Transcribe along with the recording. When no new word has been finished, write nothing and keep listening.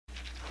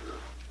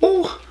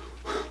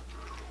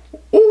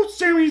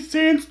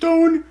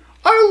Sandstone,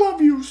 I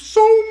love you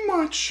so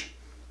much.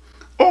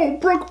 Oh,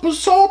 Brook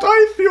Basalt,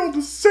 I feel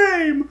the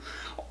same.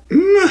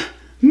 Mwah,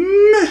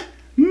 mwah,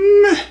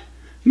 mwah,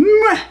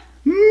 mwah,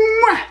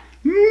 mwah,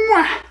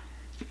 mwah,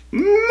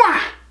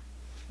 mwah,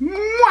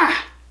 mwah.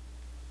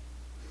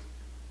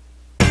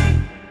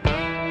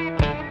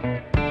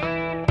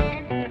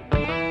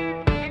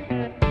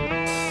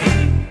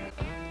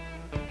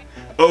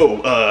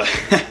 Oh,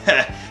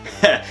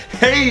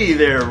 hey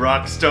there,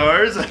 rock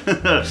stars.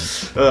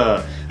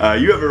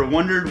 You ever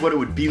wondered what it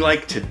would be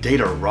like to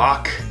date a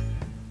rock?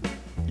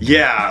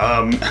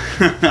 Yeah,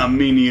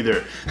 me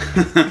neither.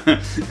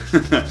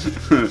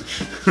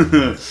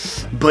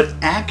 But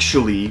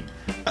actually,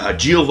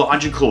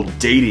 geological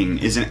dating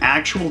is an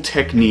actual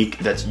technique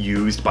that's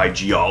used by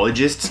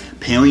geologists,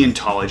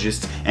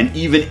 paleontologists, and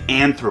even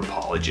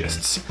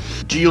anthropologists.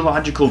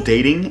 Geological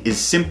dating is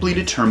simply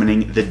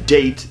determining the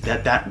date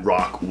that that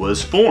rock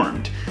was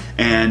formed.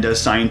 And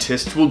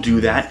scientists will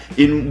do that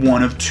in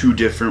one of two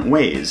different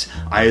ways,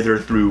 either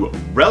through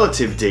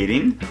relative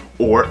dating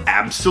or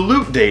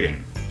absolute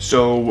dating.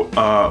 So,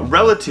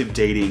 relative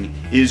dating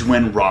is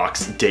when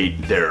rocks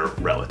date their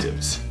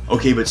relatives.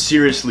 Okay, but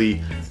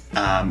seriously,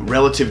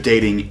 relative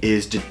dating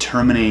is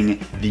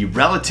determining the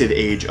relative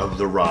age of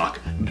the rock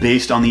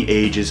based on the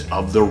ages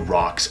of the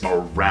rocks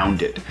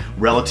around it.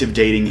 Relative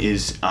dating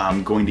is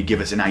going to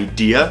give us an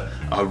idea,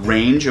 a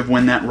range of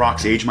when that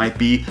rock's age might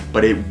be,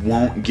 but it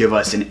won't give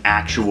us an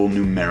actual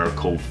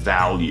numerical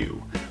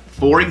value.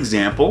 For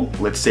example,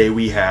 let's say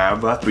we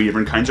have 3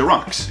 different kinds of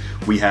rocks.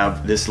 We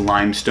have this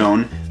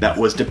limestone that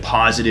was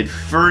deposited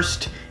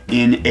first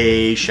in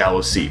a shallow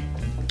sea.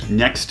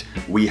 Next,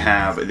 we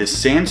have this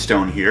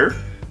sandstone here.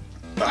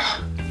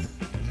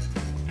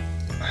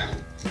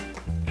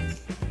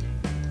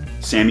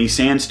 Sammy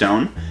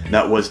sandstone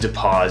that was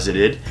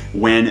deposited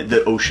when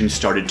the ocean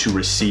started to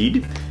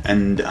recede,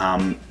 and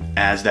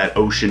as that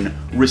ocean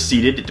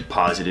receded, it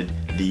deposited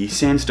the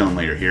sandstone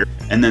layer here.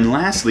 And then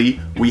lastly,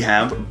 we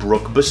have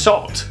Brook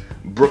basalt.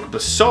 Brook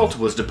basalt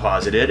was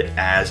deposited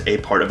as a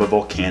part of a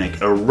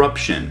volcanic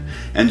eruption.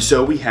 And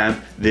so we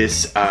have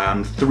this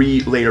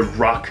 3-layered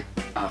rock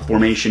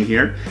formation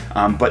here,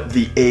 but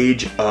the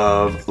age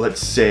of, let's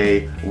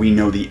say we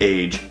know the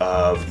age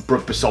of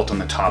Brook basalt on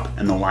the top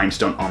and the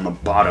limestone on the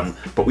bottom,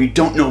 but we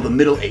don't know the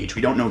middle age.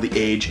 We don't know the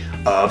age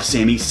of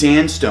Sammy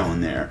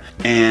sandstone there.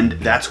 And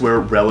that's where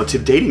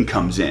relative dating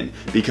comes in,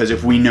 because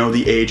if we know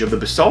the age of the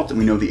basalt and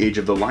we know the age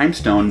of the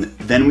limestone,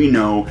 then we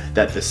know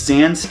that the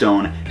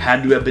sandstone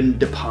had to have been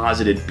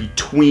deposited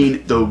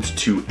between those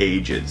two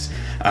ages.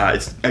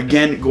 It's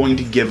again going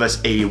to give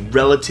us a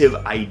relative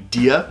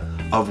idea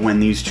of when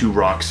these two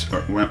rocks,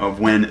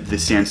 of when the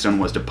sandstone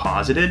was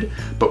deposited,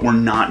 but we're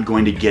not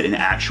going to get an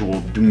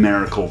actual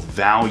numerical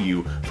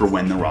value for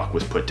when the rock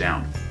was put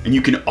down. And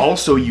you can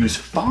also use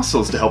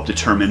fossils to help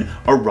determine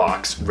a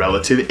rock's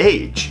relative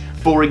age.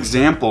 For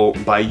example,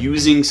 by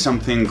using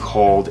something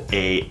called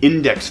an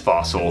index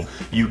fossil,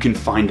 you can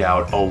find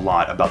out a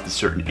lot about the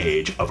certain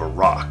age of a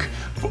rock.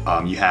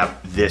 You have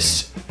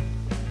this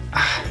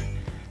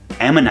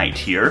ammonite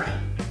here.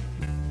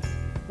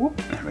 Whoop,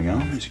 there we go,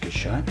 there's a good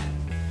shot.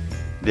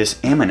 This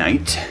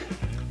ammonite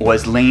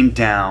was laying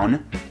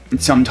down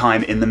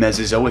sometime in the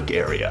Mesozoic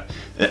era,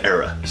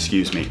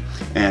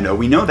 and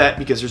we know that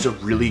because there's a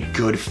really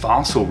good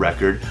fossil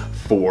record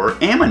for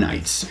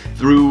ammonites.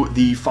 Through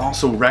the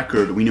fossil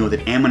record, we know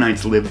that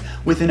ammonites lived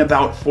within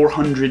about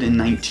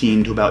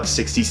 419 to about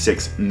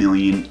 66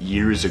 million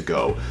years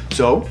ago.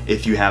 So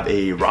if you have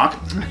a rock,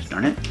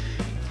 darn it,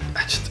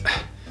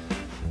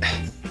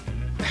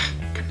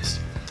 goodness.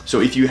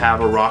 So if you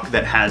have a rock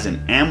that has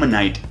an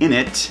ammonite in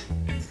it,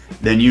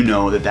 then you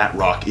know that that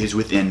rock is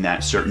within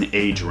that certain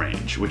age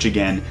range, which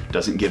again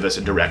doesn't give us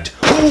a direct,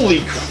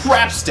 holy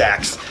crap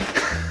stacks!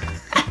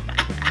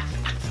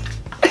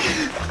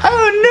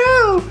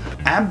 Oh no!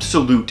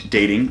 Absolute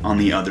dating, on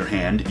the other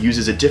hand,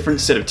 uses a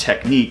different set of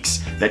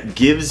techniques that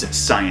gives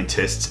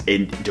scientists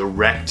a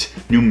direct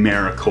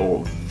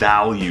numerical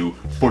value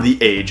for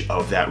the age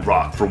of that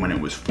rock for when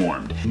it was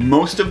formed.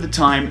 Most of the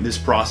time, this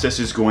process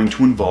is going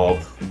to involve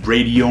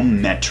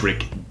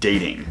radiometric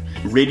dating.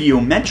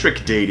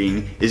 Radiometric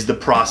dating is the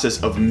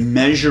process of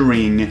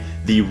measuring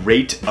the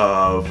rate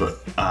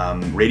of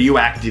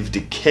radioactive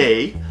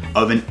decay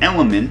of an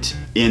element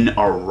in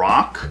a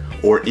rock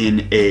or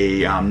in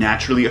a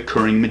naturally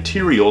occurring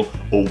material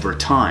over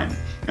time.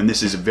 And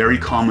this is very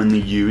commonly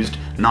used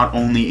not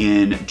only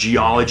in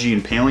geology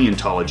and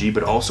paleontology,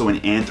 but also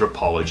in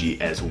anthropology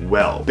as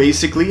well.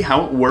 Basically,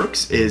 how it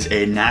works is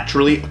a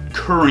naturally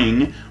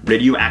occurring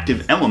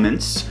radioactive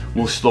elements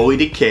will slowly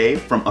decay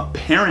from a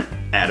parent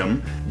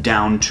atom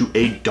down to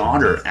a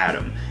daughter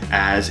atom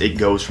as it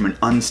goes from an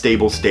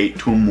unstable state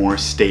to a more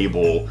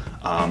stable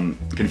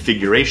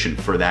configuration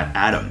for that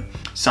atom.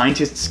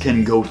 Scientists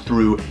can go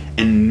through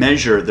and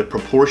measure the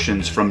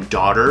proportions from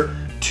daughter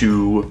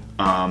to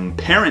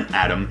parent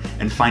atom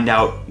and find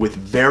out with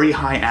very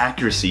high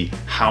accuracy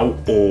how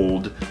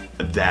old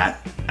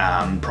that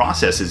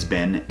process has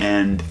been,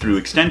 and through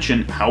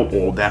extension, how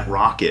old that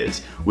rock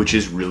is, which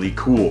is really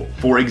cool.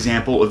 For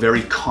example, a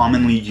very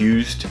commonly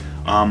used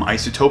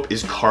isotope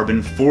is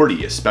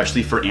carbon-40,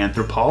 especially for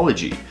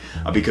anthropology,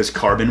 because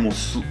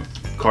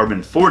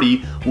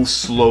carbon-40 will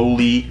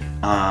slowly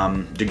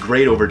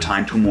degrade over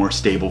time to a more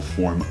stable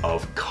form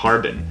of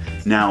carbon.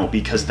 Now,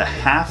 because the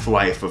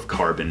half-life of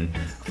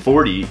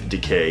carbon-40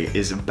 decay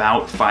is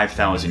about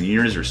 5,000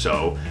 years or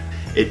so,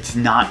 it's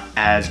not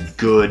as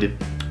good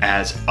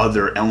as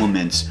other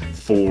elements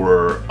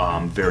for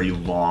very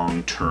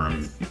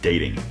long-term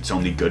dating. It's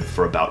only good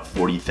for about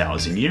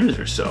 40,000 years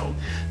or so.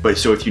 But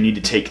so if you need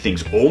to take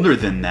things older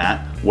than that,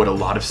 what a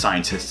lot of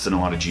scientists and a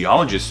lot of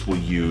geologists will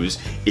use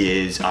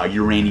is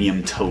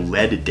uranium to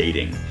lead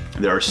dating.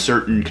 There are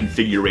certain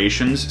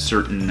configurations,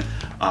 certain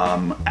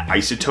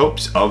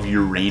isotopes of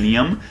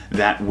uranium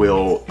that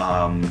will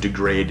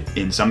degrade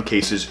in some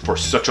cases for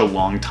such a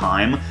long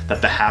time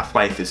that the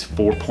half-life is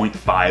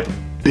 4.5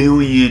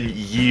 billion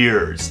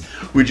years,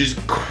 which is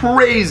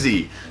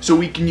crazy. So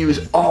we can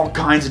use all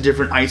kinds of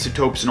different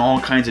isotopes and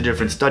all kinds of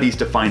different studies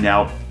to find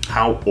out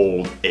how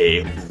old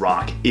a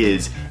rock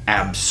is.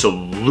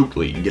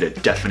 Absolutely, you get a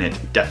definite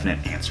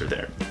answer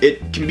there.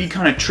 It can be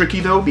kind of tricky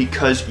though,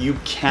 because you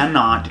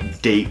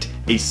cannot date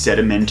a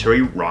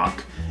sedimentary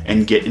rock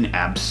and get an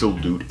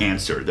absolute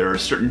answer. There are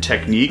certain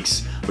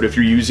techniques, but if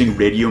you're using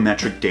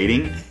radiometric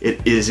dating, it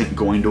isn't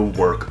going to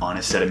work on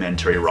a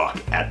sedimentary rock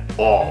at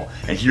all.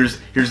 And here's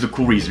the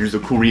cool reason. Here's the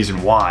cool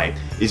reason why,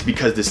 is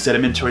because the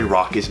sedimentary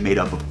rock is made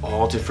up of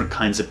all different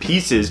kinds of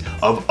pieces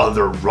of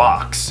other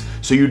rocks.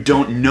 So you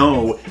don't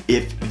know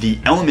if the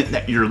element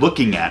that you're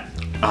looking at,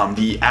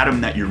 the atom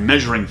that you're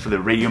measuring for the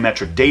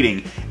radiometric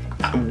dating,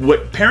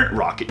 what parent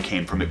rock it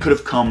came from. It could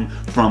have come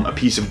from a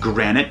piece of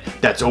granite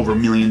that's over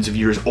millions of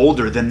years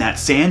older than that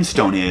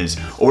sandstone is,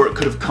 or it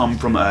could have come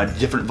from a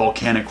different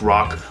volcanic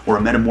rock or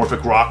a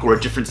metamorphic rock or a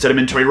different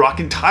sedimentary rock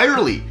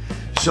entirely.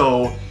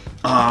 So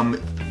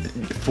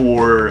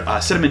for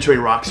sedimentary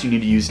rocks, you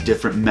need to use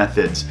different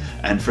methods,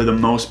 and for the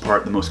most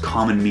part, the most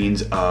common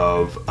means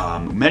of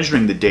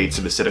measuring the dates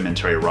of a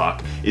sedimentary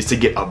rock is to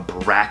get a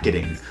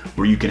bracketing,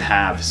 where you can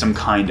have some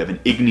kind of an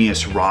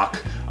igneous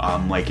rock,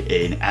 like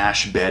an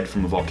ash bed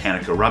from a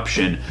volcanic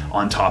eruption,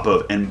 on top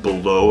of and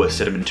below a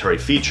sedimentary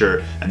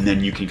feature, and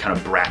then you can kind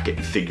of bracket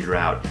and figure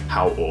out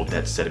how old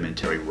that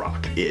sedimentary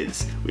rock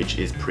is, which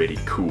is pretty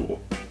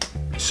cool.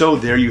 So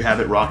there you have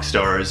it, rock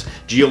stars.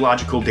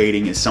 Geological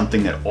dating is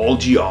something that all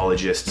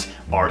geologists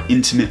are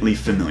intimately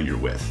familiar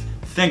with.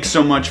 Thanks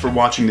so much for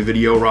watching the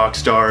video, rock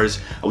stars.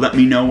 Let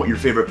me know what your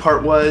favorite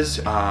part was.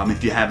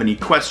 If you have any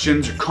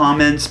questions or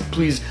comments,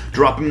 please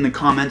drop them in the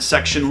comments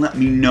section. Let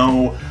me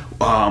know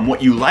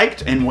what you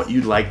liked and what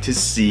you'd like to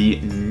see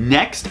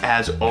next.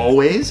 As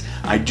always,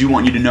 I do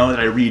want you to know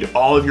that I read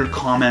all of your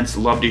comments,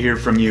 love to hear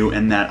from you,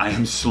 and that I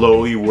am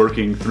slowly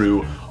working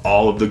through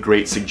all of the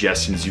great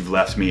suggestions you've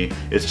left me.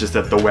 It's just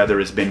that the weather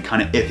has been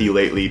kind of iffy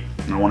lately,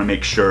 and I want to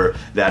make sure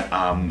that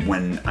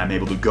when I'm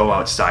able to go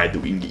outside, that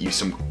we can get you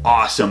some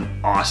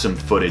awesome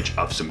footage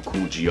of some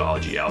cool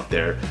geology out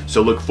there.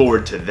 So look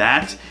forward to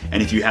that,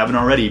 and if you haven't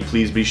already,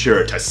 please be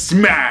sure to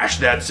smash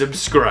that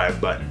subscribe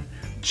button.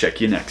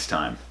 Check you next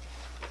time.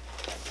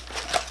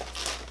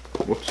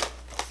 Whoops.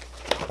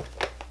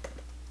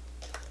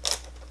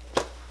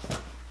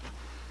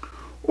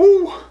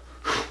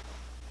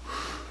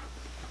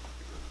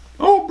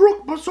 Oh,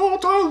 Brooke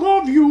Basalt, I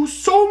love you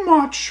so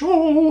much.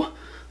 Oh,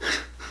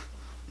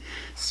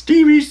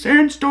 Stevie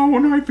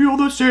Sandstone, I feel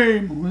the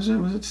same. Was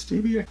it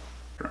Stevie? I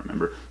can't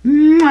remember.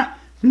 Mwah,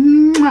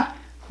 mwah,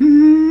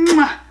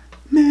 mwah.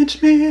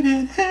 Match made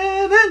in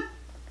heaven.